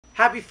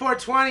Happy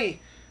 420!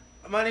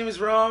 My name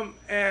is Rome,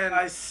 and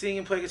I sing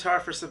and play guitar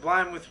for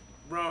Sublime With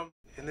Rome,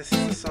 and this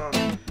is the song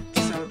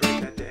to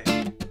celebrate that day.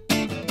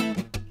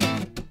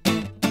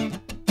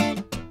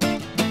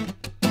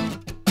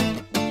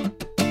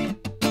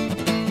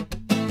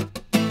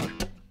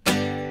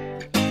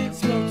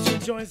 Smoke 2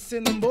 joints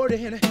in the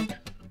morning,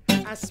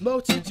 I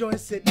smoke 2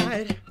 joints at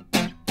night.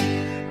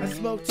 I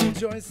smoke 2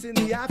 joints in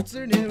the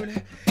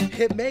afternoon,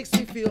 it makes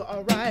me feel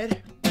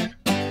alright.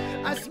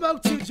 I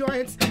smoke 2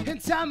 joints in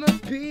time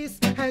of peace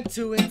and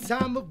 2 in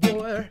time of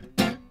war.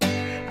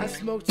 I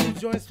smoke 2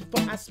 joints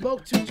before I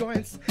smoke 2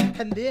 joints,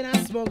 and then I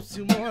smoke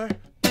 2 more.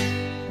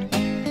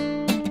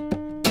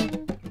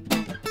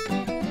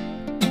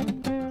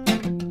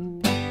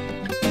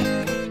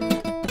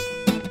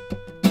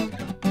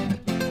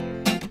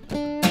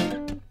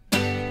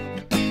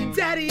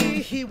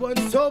 Daddy, he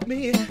once told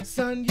me,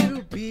 son,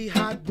 you be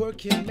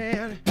hard-working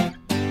man.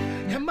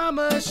 And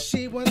Mama,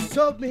 she once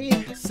told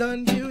me,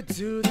 son, you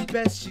do the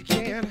best you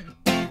can.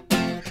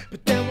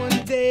 But then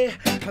one day,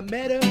 I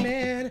met a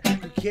man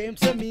who came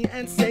to me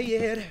and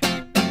said,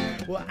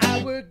 well,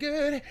 I work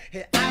good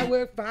and I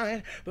work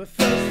fine, but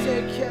first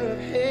take care of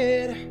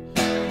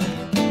head.